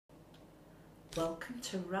Welcome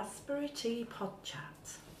to Raspberry Tea Pod Chat.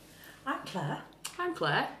 I'm Claire. I'm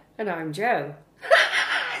Claire. And I'm Jo.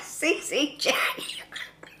 CCJ.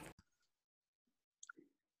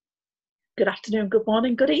 Good afternoon, good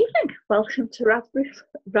morning, good evening. Welcome to Raspberry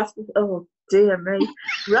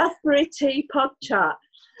Tea Pod Chat.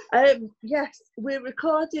 Yes, we're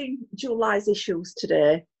recording July's issues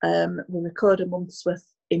today. We record a month's worth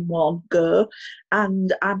in one go,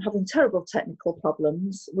 and I'm having terrible technical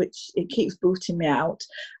problems, which it keeps booting me out,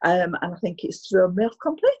 and I think it's thrown me off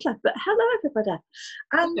completely. But hello, everybody.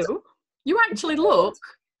 And Hello. You actually look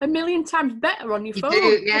a million times better on your phone.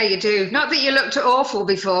 Do, yeah, you do. Not that you looked awful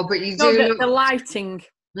before, but you No, do look... the lighting.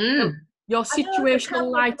 Your situational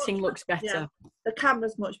lighting looks better. Yeah, the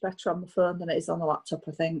camera's much better on the phone than it is on the laptop,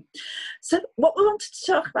 I think. So what we wanted to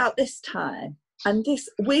talk about this time, and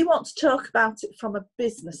we want to talk about it from a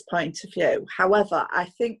business point of view. However, I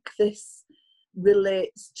think this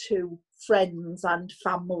relates to friends and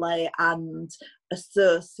family and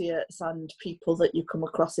associates and people that you come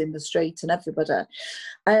across in the street and everybody.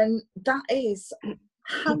 And that is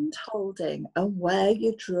hand holding and where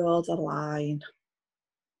you draw the line.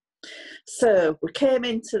 So we came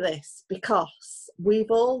into this because we've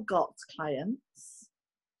all got clients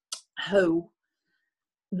who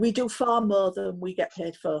we do far more than we get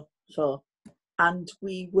paid for, and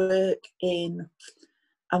we work in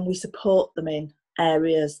and we support them in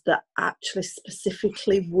areas that actually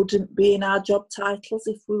specifically wouldn't be in our job titles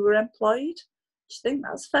if we were employed. Do you think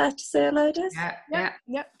that's fair to say, ladies? Yeah.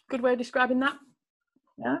 Good way of describing that.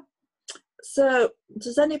 Yeah. So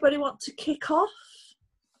does anybody want to kick off?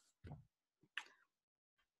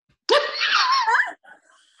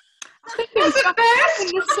 I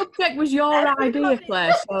think the subject was your idea,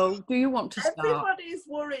 Claire, so do you want to start? Everybody's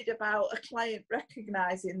worried about a client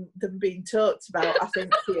recognising them being talked about, I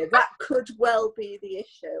think, here. That could well be the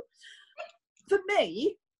issue. For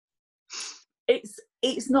me,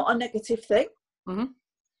 it's not a negative thing. Mm-hmm.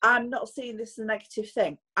 I'm not seeing this as a negative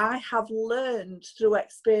thing. I have learned through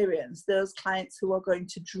experience those clients who are going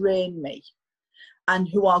to drain me and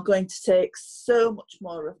who are going to take so much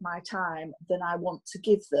more of my time than I want to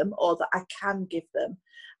give them or that I can give them.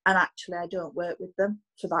 And actually, I don't work with them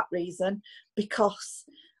for that reason, because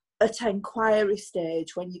at inquiry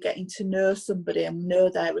stage, when you're getting to know somebody and know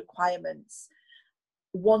their requirements,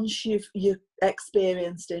 once you're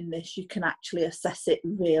experienced in this, you can actually assess it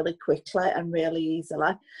really quickly and really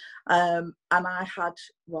easily. And I had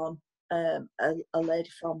one, a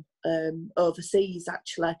lady from overseas,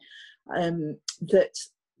 actually, that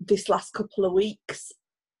this last couple of weeks,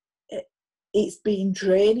 it's been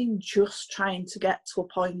draining just trying to get to a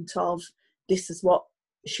point of this is what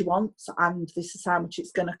she wants and this is how much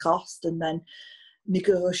it's going to cost, and then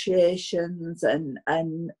negotiations and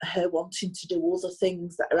her wanting to do other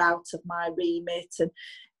things that are out of my remit, and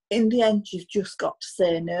in the end you've just got to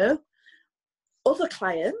say no. Other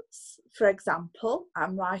clients, for example,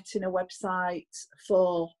 I'm writing a website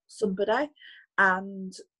for somebody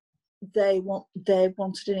and they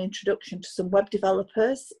wanted an introduction to some web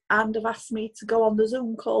developers and have asked me to go on the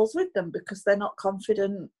Zoom calls with them because they're not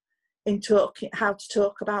confident in how to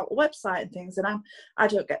talk about a website and things, and I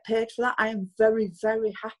don't get paid for that. I am very,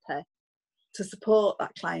 very happy to support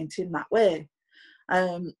that client in that way.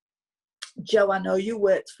 Jo, I know you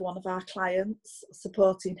worked for one of our clients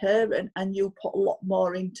supporting her, and you put a lot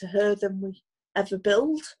more into her than we ever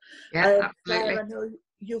billed. Yeah, absolutely. Claire, I know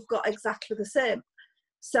you've got exactly the same.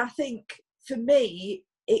 So I think for me,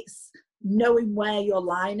 it's knowing where your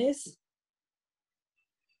line is.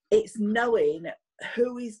 It's knowing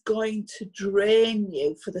who is going to drain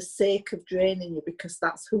you for the sake of draining you, because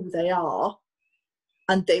that's who they are.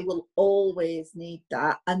 And they will always need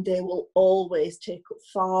that. And they will always take up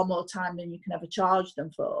far more time than you can ever charge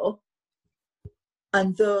them for.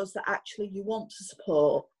 And those that actually you want to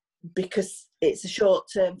support because it's a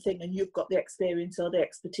short-term thing and you've got the experience or the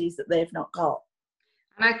expertise that they've not got.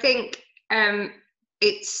 And I think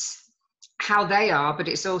it's how they are, but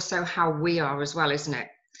it's also how we are as well, isn't it?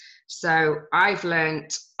 So I've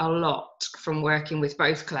learnt a lot from working with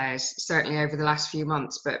both Claires, certainly over the last few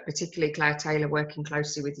months, but particularly Claire Taylor, working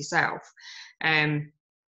closely with yourself.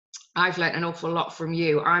 I've learnt an awful lot from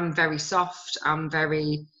you. I'm very soft. I'm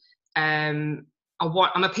very, I'm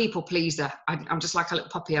a people pleaser. I'm just like a little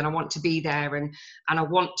puppy, and I want to be there, and I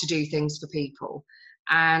want to do things for people.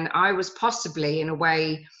 And I was possibly, in a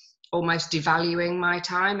way, almost devaluing my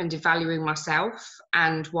time and devaluing myself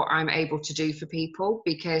and what I'm able to do for people,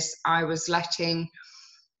 because I was letting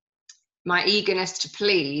my eagerness to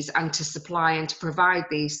please and to supply and to provide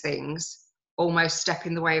these things almost step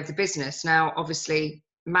in the way of the business. Now, obviously,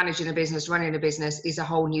 managing a business, running a business is a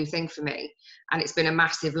whole new thing for me. And it's been a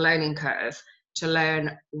massive learning curve to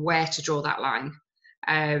learn where to draw that line.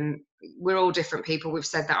 We're all different people. We've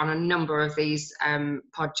said that on a number of these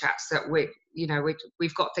pod chats, that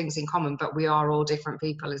we've got things in common, but we are all different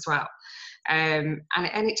people as well. And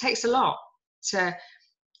it takes a lot to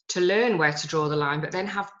learn where to draw the line, but then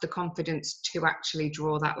have the confidence to actually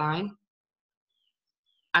draw that line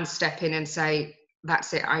and step in and say,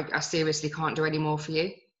 that's it, I seriously can't do any more for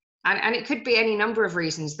you. And it could be any number of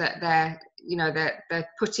reasons that they're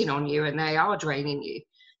putting on you and they are draining you.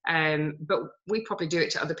 But we probably do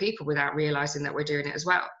it to other people without realizing that we're doing it as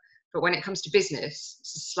well. But when it comes to business,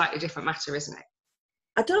 it's a slightly different matter, isn't it?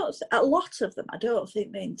 A lot of them, I don't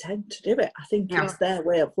think they intend to do it. I think it's their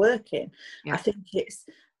way of working. I think it's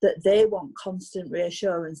that they want constant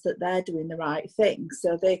reassurance that they're doing the right thing,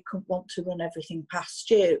 so they could want to run everything past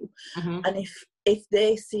you. And if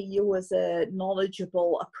they see you as a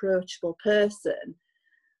knowledgeable, approachable person,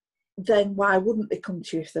 then why wouldn't they come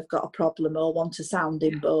to you if they've got a problem or want a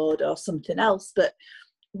sounding board or something else? But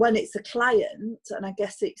when it's a client, and I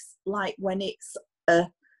guess it's like when it's a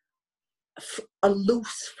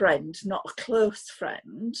loose friend, not a close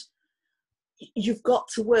friend, you've got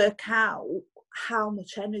to work out how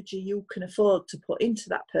much energy you can afford to put into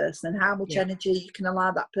that person and how much energy you can allow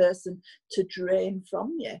that person to drain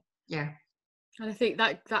from you. Yeah. And I think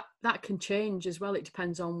that can change as well. It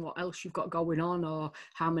depends on what else you've got going on, or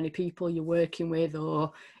how many people you're working with,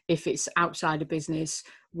 or if it's outside of business,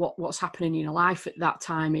 what's happening in your life at that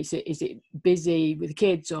time. Is it busy with the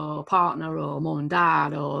kids or partner or mum and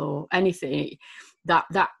dad or anything? That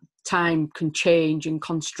time can change and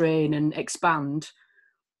constrain and expand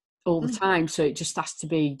all the time. So it just has to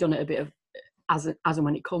be done at a bit of as and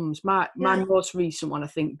when it comes. My most recent one, I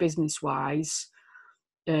think, business wise,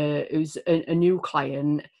 it was a new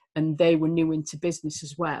client, and they were new into business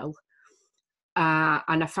as well,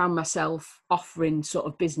 and I found myself offering sort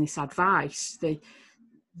of business advice. They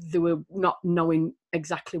were not knowing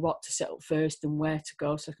exactly what to set up first and where to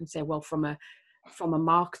go. So I can say, well, from a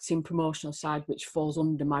marketing promotional side, which falls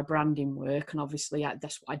under my branding work, and obviously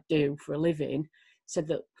that's what I do for a living, said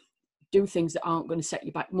that do things that aren't going to set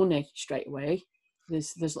you back money straight away.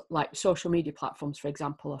 There's like social media platforms, for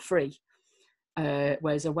example, are free.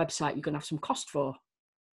 Whereas a website you're going to have some cost for.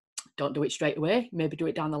 Don't do it straight away, maybe do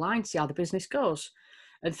it down the line, see how the business goes.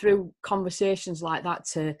 And through conversations like that,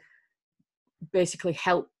 to basically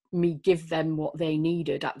help me give them what they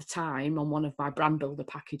needed at the time on one of my brand builder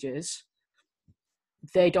packages,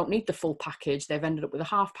 they don't need the full package. They've ended up with a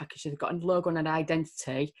half package. They've got a logo and an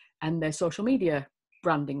identity and their social media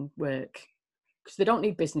branding work, because they don't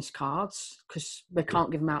need business cards, because they can't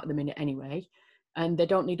give them out at the minute anyway. And they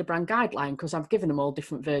don't need a brand guideline, because I've given them all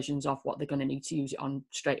different versions of what they're going to need to use it on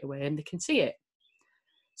straight away, and they can see it.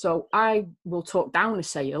 So I will talk down a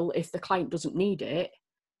sale if the client doesn't need it.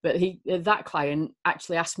 But that client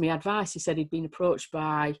actually asked me advice. He said he'd been approached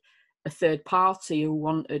by a third party who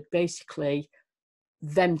wanted basically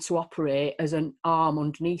them to operate as an arm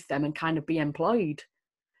underneath them and kind of be employed.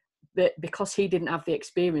 But because he didn't have the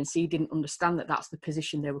experience, he didn't understand that that's the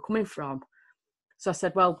position they were coming from. So I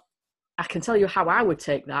said, well, I can tell you how I would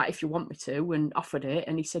take that if you want me to, and offered it.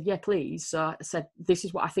 And he said, yeah, please. So I said, this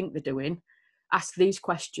is what I think they're doing. Ask these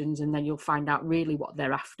questions and then you'll find out really what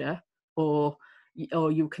they're after. Or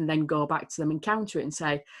you can then go back to them and counter it and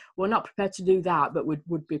say, we're not prepared to do that, but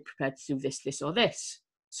would be prepared to do this, this or this.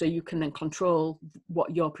 So you can then control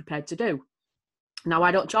what you're prepared to do. Now,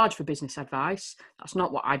 I don't charge for business advice. That's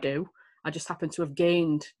not what I do. I just happen to have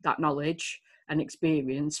gained that knowledge and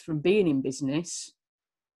experience from being in business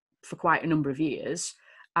for quite a number of years,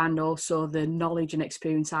 and also the knowledge and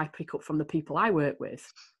experience I pick up from the people I work with.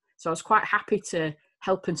 So I was quite happy to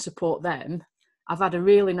help and support them. I've had a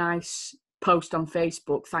really nice post on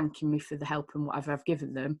Facebook thanking me for the help and whatever I've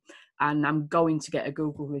given them, and I'm going to get a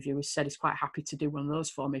Google review who said he's quite happy to do one of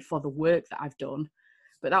those for me for the work that I've done.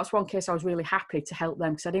 But that's one case I was really happy to help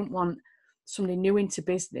them, because I didn't want somebody new into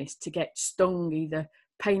business to get stung either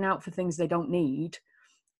paying out for things they don't need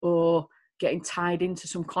or getting tied into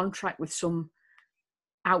some contract with some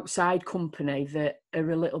outside company that are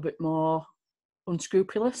a little bit more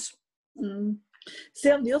unscrupulous.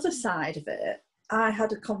 See, on the other side of it, I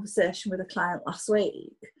had a conversation with a client last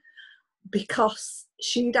week because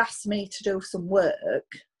she'd asked me to do some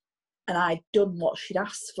work and I'd done what she'd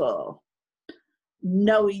asked for,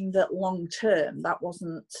 knowing that long term that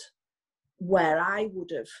wasn't where I would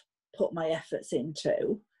have put my efforts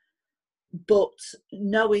into. But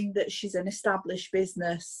knowing that she's an established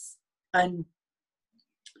business, and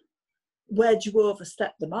where do you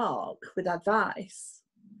overstep the mark with advice?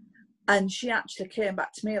 And she actually came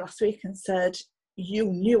back to me last week and said, you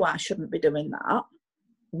knew I shouldn't be doing that.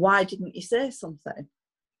 Why didn't you say something?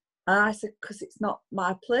 And I said, because it's not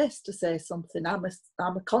my place to say something. I'm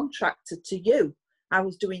a contractor to you. I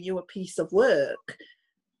was doing you a piece of work.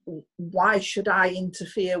 Why should I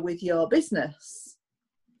interfere with your business?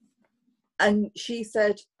 And she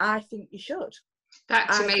said, I think you should.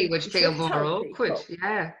 That to me would feel more awkward.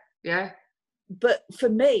 Yeah, yeah. But for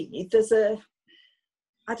me,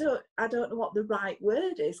 I don't know what the right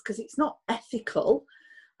word is, because it's not ethical,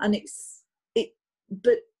 and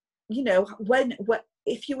but you know, when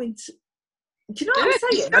if you do you know what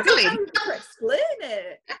I'm saying? I don't know how to explain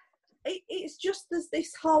it. It's just there's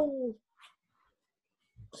this whole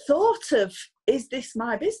thought of, is this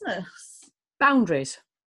my business? Boundaries.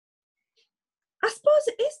 I suppose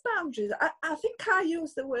it is boundaries. I think I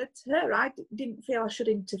used the word to her. I didn't feel I should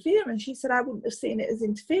interfere, and she said I wouldn't have seen it as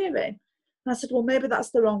interfering. And I said, well, maybe that's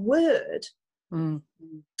the wrong word. Mm.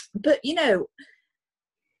 But, you know,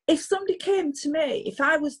 if somebody came to me, if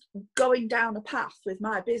I was going down a path with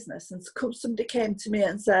my business and somebody came to me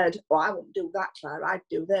and said, oh, I won't do that, Claire, I'd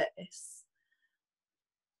do this.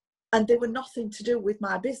 And they were nothing to do with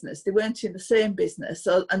my business. They weren't in the same business,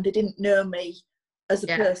 and they didn't know me as a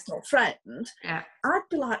personal friend. Yeah. I'd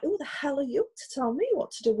be like, who the hell are you to tell me what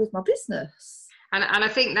to do with my business? And I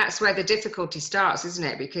think that's where the difficulty starts, isn't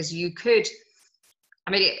it? Because you could,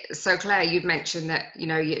 I mean, so Claire, you've mentioned that, you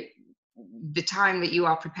know, the time that you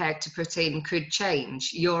are prepared to put in could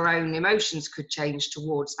change. Your own emotions could change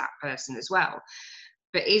towards that person as well.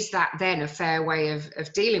 But is that then a fair way of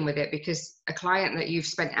dealing with it? Because a client that you've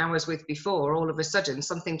spent hours with before, all of a sudden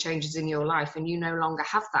something changes in your life and you no longer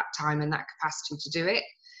have that time and that capacity to do it.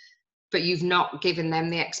 But you've not given them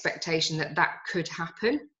the expectation that that could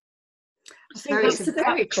happen. So it's a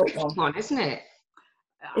very tricky one, isn't it?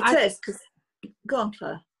 It is, because go on,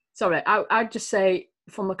 Claire. Sorry, I'd just say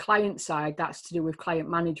from a client side, that's to do with client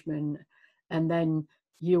management. And then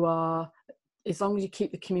you are, as long as you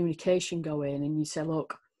keep the communication going and you say,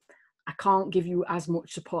 look, I can't give you as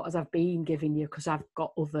much support as I've been giving you because I've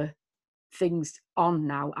got other things on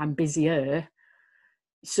now, I'm busier.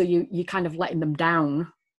 So you're kind of letting them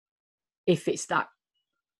down if it's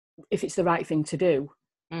the right thing to do.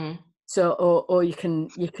 Mm. So, or you can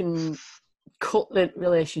cut the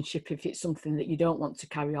relationship if it's something that you don't want to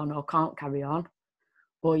carry on or can't carry on,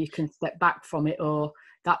 or you can step back from it, or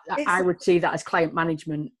that I would see that as client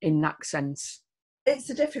management in that sense. It's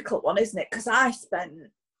a difficult one, isn't it? Because I spent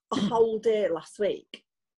a whole day last week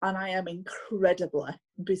and I am incredibly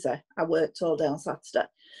busy. I worked all day on Saturday,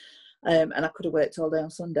 and I could have worked all day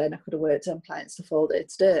on Sunday, and I could have worked on client stuff all day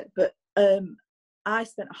today. But I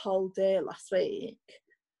spent a whole day last week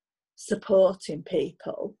supporting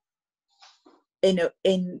people in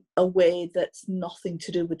a way that's nothing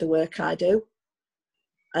to do with the work I do.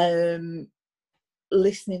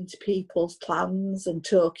 Listening to people's plans and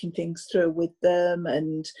talking things through with them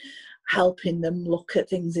and helping them look at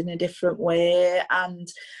things in a different way.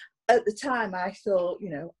 And at the time I thought, you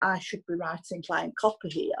know, I should be writing client copy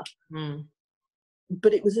here. Mm.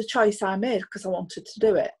 But it was a choice I made because I wanted to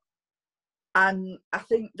do it. And I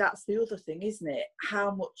think that's the other thing, isn't it? How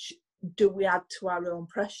much do we add to our own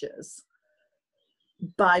pressures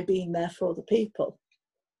by being there for the people?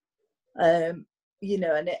 You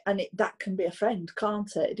know, and that can be a friend,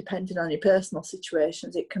 can't it? Depending on your personal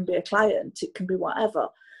situations, it can be a client, it can be whatever.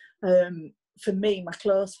 For me, my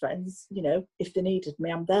close friends, you know, if they needed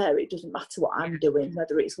me, I'm there. It doesn't matter what I'm doing,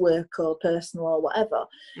 whether it's work or personal or whatever.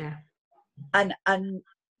 Yeah. And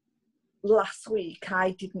last week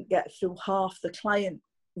I didn't get through half the client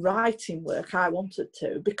writing work I wanted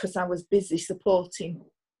to because I was busy supporting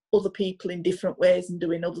other people in different ways and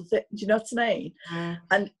doing other things. Do you know what I mean?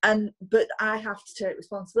 Mm. But I have to take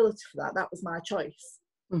responsibility for that. That was my choice.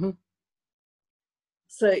 Mm-hmm.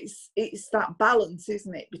 So it's that balance,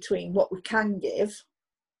 isn't it, between what we can give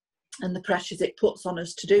and the pressures it puts on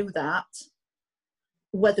us to do that,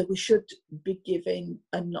 whether we should be giving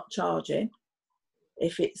and not charging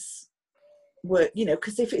if it's work, you know,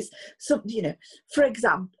 because if it's something, you know, for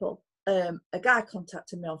example, a guy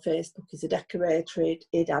contacted me on Facebook. He's a decorator.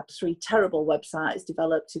 He'd had 3 terrible websites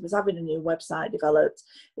developed. He was having a new website developed.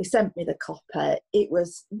 He sent me the copy. It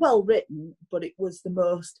was well written, but it was the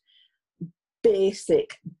most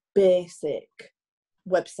basic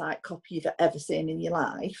website copy you've ever seen in your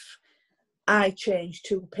life. I changed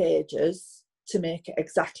 2 pages to make it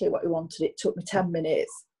exactly what he wanted. It took me 10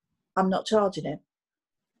 minutes. I'm not charging him.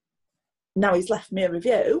 Now he's left me a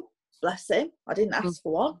review. Bless him. I didn't ask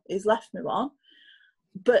for one. He's left me one.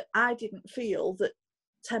 But I didn't feel that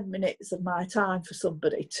 10 minutes of my time for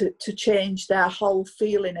somebody to change their whole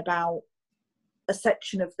feeling about a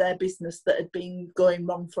section of their business that had been going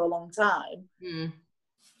wrong for a long time.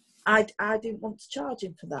 I didn't want to charge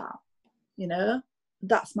him for that, you know.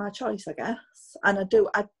 That's my choice, I guess. And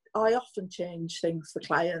I often change things for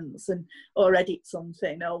clients or edit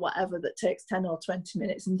something or whatever that takes 10 or 20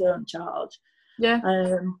 minutes and don't charge. Yeah.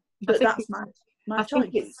 But that's my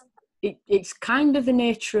choice. It's kind of the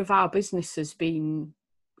nature of our business as being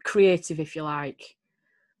creative, if you like.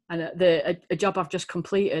 And a job I've just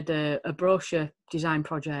completed, a brochure design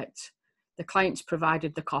project, the clients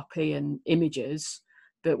provided the copy and images,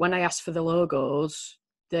 but when I asked for the logos,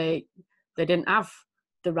 they didn't have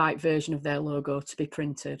the right version of their logo to be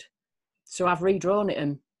printed. So I've redrawn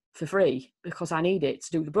it for free because I need it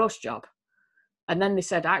to do the brochure job. And then they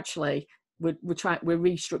said, actually, we're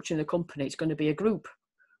restructuring the company. It's going to be a group.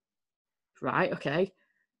 Right, okay.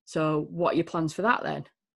 So what are your plans for that then?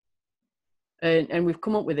 And we've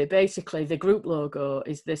come up with it. Basically, the group logo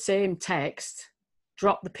is the same text,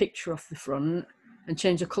 drop the picture off the front and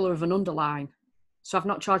change the colour of an underline. So I've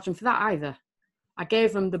not charged them for that either. I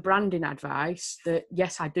gave them the branding advice that,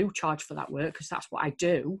 yes, I do charge for that work because that's what I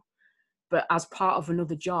do. But as part of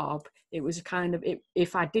another job, it was kind of,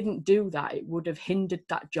 if I didn't do that, it would have hindered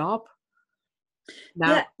that job.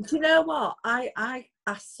 Now, yeah, do you know what? I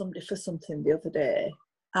asked somebody for something the other day,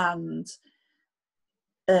 and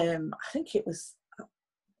I think it was, I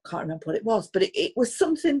can't remember what it was, but it was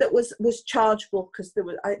something that was chargeable because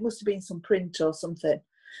it must have been some print or something.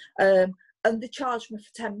 And they charged me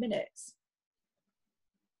for 10 minutes.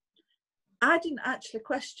 I didn't actually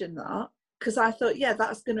question that because I thought, yeah,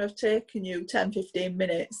 that's going to have taken you 10, 15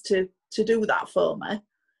 minutes to do that for me.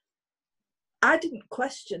 I didn't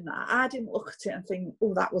question that. I didn't look at it and think,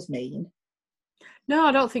 oh, that was mean. No,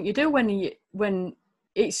 I don't think you do when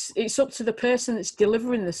it's up to the person that's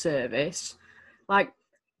delivering the service. Like,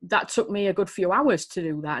 that took me a good few hours to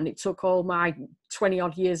do that, and it took all my 20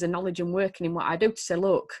 odd years of knowledge and working in what I do to say,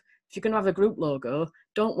 look, if you're going to have a group logo,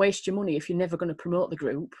 don't waste your money if you're never going to promote the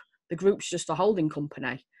group. The group's just a holding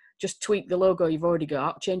company. Just tweak the logo you've already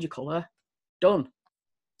got, change your colour, done.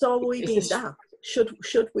 So are we being daft?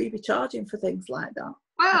 Should we be charging for things like that?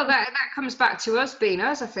 Well, that comes back to us being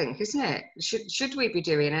us, I think, isn't it? Should we be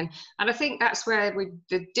doing? And I think that's where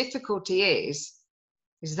the difficulty is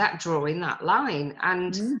that drawing that line.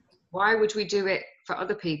 And why would we do it for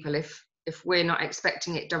other people if we're not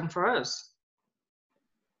expecting it done for us?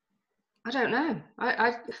 I don't know.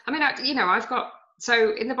 I mean, I've got,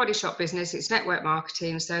 so in the body shop business, it's network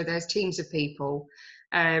marketing. So there's teams of people.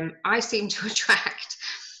 I seem to attract,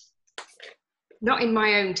 not in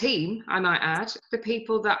my own team, I might add, the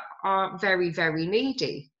people that are very, very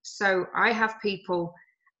needy. So I have people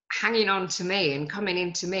hanging on to me and coming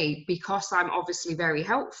into me because I'm obviously very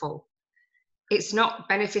helpful. It's not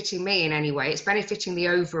benefiting me in any way. It's benefiting the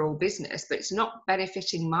overall business, but it's not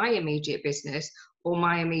benefiting my immediate business or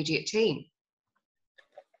my immediate team.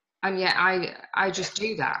 And yet I just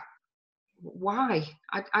do that. Why?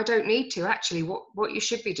 I don't need to. Actually, what you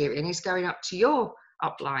should be doing is going up to your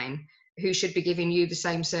upline, who should be giving you the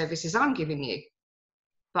same services I'm giving you.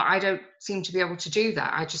 But I don't seem to be able to do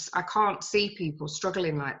that. I can't see people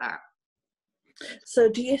struggling like that. So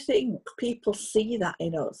do you think people see that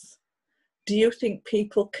in us? Do you think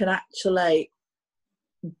people can actually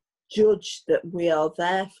judge that we are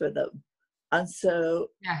there for them? And so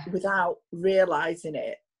without realising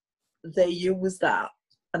it, they use that.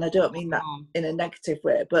 And I don't mean that in a negative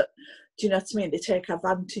way, but do you know what I mean? They take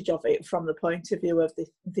advantage of it from the point of view of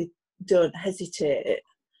they don't hesitate.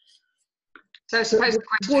 So I suppose the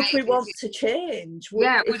question would we want to change?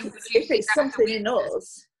 If it's something in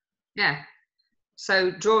us. Yeah. So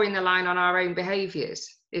drawing the line on our own behaviours,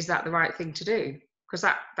 is that the right thing to do? Because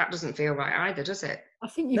that doesn't feel right either, does it? I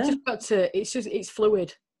think you've just got to, it's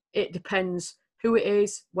fluid. It depends who it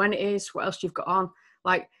is, when it is, what else you've got on.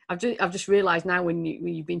 Like, I've just realised now when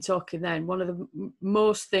you've been talking then, one of the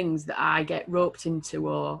most things that I get roped into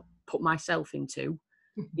or put myself into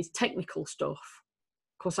is technical stuff.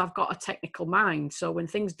 Because I've got a technical mind. So when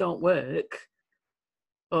things don't work,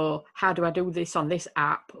 or how do I do this on this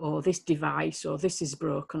app, or this device, or this is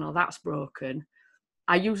broken, or that's broken,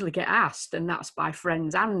 I usually get asked, and that's by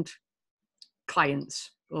friends and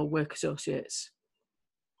clients or work associates.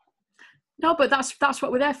 No, but that's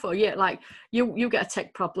what we're there for. Yeah, like you get a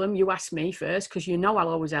tech problem, you ask me first because you know I'll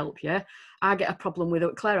always help you. I get a problem with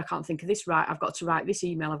it, Claire, I can't think of this right. I've got to write this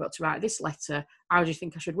email. I've got to write this letter. How do you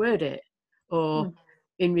think I should word it? Or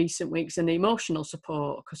in recent weeks, an emotional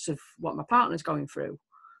support because of what my partner's going through.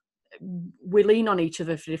 we lean on each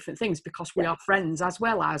other for different things because we are friends as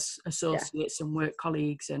well as associates and work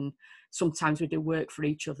colleagues, and sometimes we do work for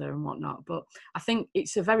each other and whatnot. But I think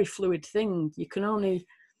it's a very fluid thing. You can only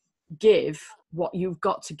give what you've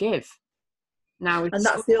got to give. Now, and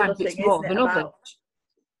that's the other thing, isn't it? About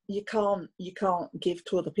you can't give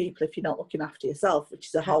to other people if you're not looking after yourself, which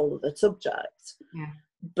is a whole other subject. Yeah.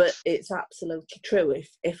 But it's absolutely true.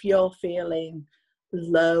 If you're feeling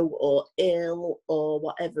low or ill or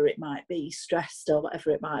whatever it might be, stressed or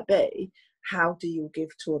whatever it might be, how do you give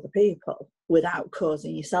to other people without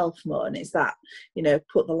causing yourself more? And it's that,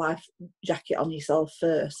 put the life jacket on yourself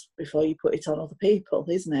first before you put it on other people,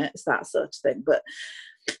 isn't it? It's that sort of thing. But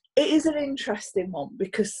it is an interesting one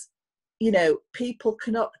because, people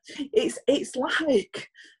cannot, it's like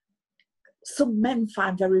some men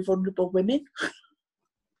find very vulnerable women.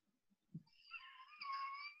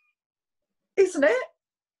 Isn't it?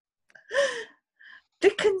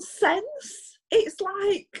 They can sense. It's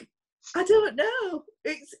like, I don't know.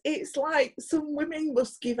 It's like some women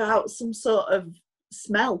must give out some sort of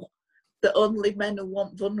smell that only men who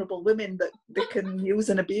want vulnerable women that they can use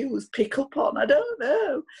and abuse pick up on. I don't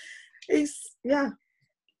know.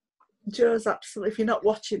 Joe's absolutely, if you're not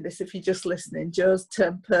watching this, if you're just listening, Joe's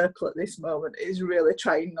turned purple at this moment. He's really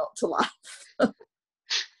trying not to laugh. Why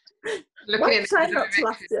trying not to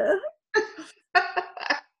laugh, Joe?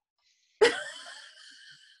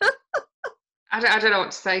 I don't know what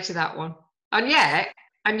to say to that one. And yet,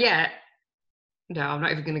 no, I'm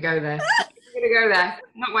not even going to go there.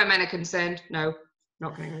 Not where men are concerned. No,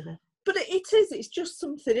 not going to go there. But it's just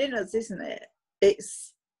something in us, isn't it?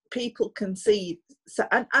 It's, people can see. So,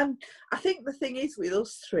 and I think the thing is with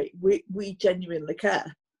us three, we genuinely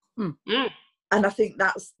care. Mm. And I think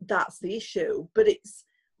that's the issue. But it's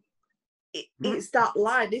that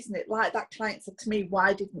line, isn't it? Like that client said to me,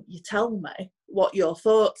 why didn't you tell me what your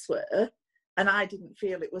thoughts were? And I didn't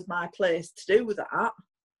feel it was my place to do that.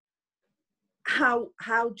 How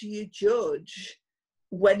do you judge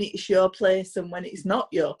when it's your place and when it's not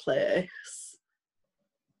your place?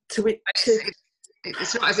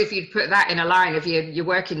 It's not as if you'd put that in a line of your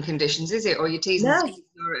working conditions, is it? Or your T's and C's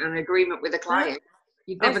or an agreement with a client.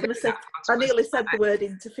 You'd never I nearly said the word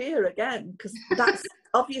interfere again, because that's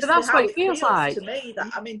obviously that's how what it feels like to me,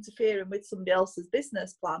 that I'm interfering with somebody else's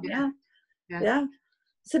business plan. Yeah.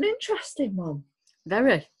 It's an interesting one.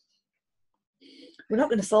 Very. We're not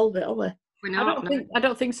going to solve it, are we? We're not, I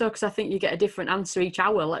don't think so, because I think you get a different answer each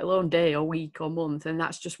hour, let alone day or week or month, and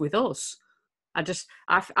that's just with us.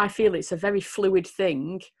 I feel it's a very fluid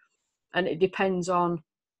thing, and it depends on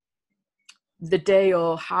the day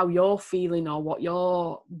or how you're feeling or what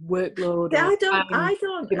your workload. I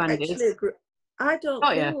don't actually agree. I don't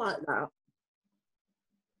feel like that.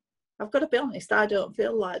 I've got to be honest, I don't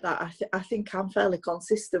feel like that. I think I'm fairly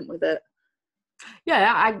consistent with it.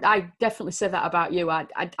 Yeah, I definitely say that about you.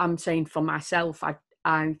 I'm saying for myself, I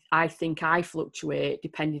think I fluctuate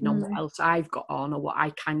depending on what else I've got on or what I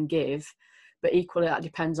can give. But equally, that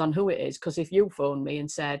depends on who it is. Because if you phoned me and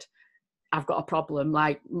said, I've got a problem,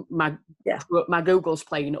 like my Google's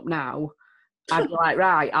playing up now, I'd be like,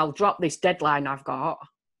 right, I'll drop this deadline I've got.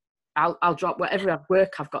 I'll drop whatever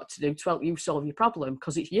work I've got to do to help you solve your problem,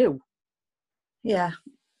 because it's you. Yeah.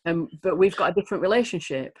 But we've got a different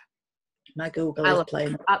relationship. My Google is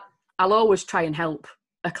playing. I'll always try and help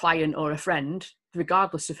a client or a friend,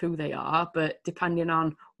 regardless of who they are, but depending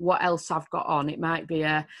on what else I've got on, it might be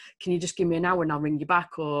can you just give me an hour and I'll ring you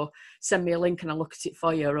back, or send me a link and I'll look at it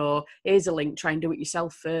for you, or here's a link, try and do it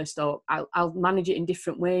yourself first, or I'll manage it in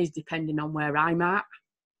different ways depending on where I'm at.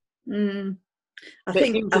 I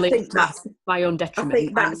think that's my own detriment. I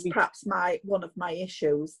think that's perhaps one of my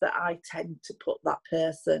issues, that I tend to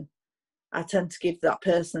give that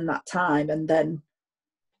person that time and then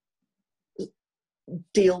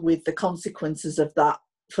deal with the consequences of that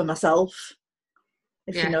for myself,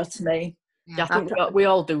 if you know what I mean. Yeah, I think we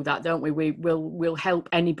all do that, don't we? We'll help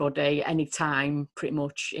anybody anytime, pretty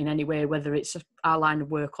much in any way, whether it's our line of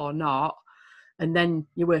work or not. And then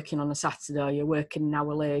you're working on a Saturday, or you're working an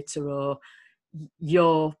hour later, or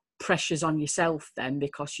your pressure's on yourself then,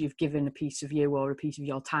 because you've given a piece of you or a piece of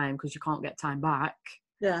your time, because you can't get time back.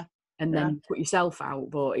 Yeah. And then you put yourself out.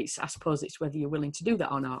 But I suppose it's whether you're willing to do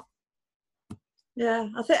that or not. Yeah,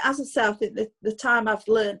 I think, as I say, I think the time I've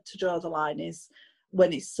learned to draw the line is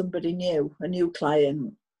when it's somebody new, a new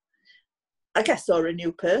client, I guess, or a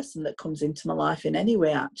new person that comes into my life in any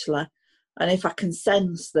way, actually. And if I can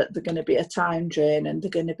sense that they're going to be a time drain and they're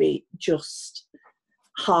going to be just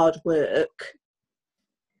hard work,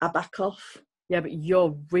 I back off. Yeah, but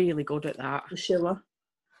you're really good at that. For sure.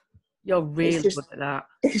 You're really just, good at that.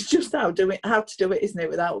 It's just how to do it, isn't it,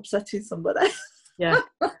 without upsetting somebody? Yeah.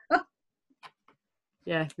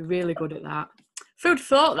 Yeah, you're really good at that. Food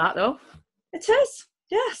for thought, that though. It is,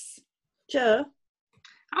 yes. Jo?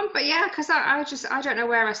 But yeah, because I don't know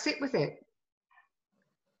where I sit with it.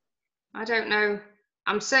 I don't know.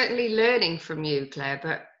 I'm certainly learning from you, Claire,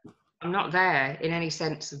 but I'm not there in any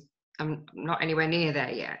sense of, I'm not anywhere near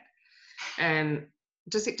there yet.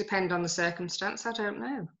 Does it depend on the circumstance? I don't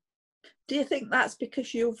know. Do you think that's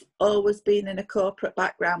because you've always been in a corporate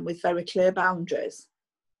background with very clear boundaries?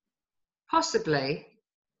 Possibly.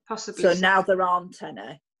 So now there aren't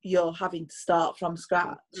any. You're having to start from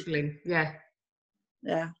scratch. Yeah.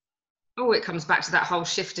 Yeah. Oh, it comes back to that whole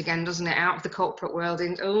shift again, doesn't it? Out of the corporate world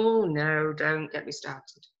oh no, don't get me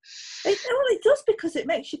started. It does, because it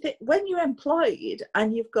makes you think, when you're employed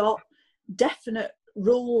and you've got definite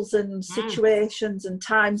rules and situations and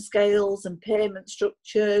timescales and payment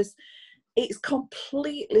structures, it's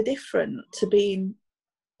completely different to being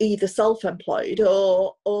either self-employed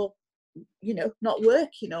or not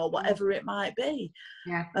working or whatever it might be.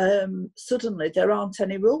 Yeah. Suddenly there aren't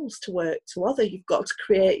any rules to work to, other. You've got to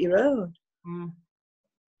create your own.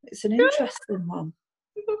 It's an interesting one.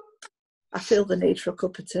 I feel the need for a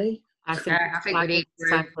cup of tea. I think we need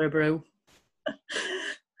time for a brew.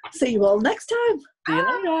 See you all next time. See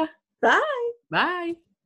you later. Bye. Bye.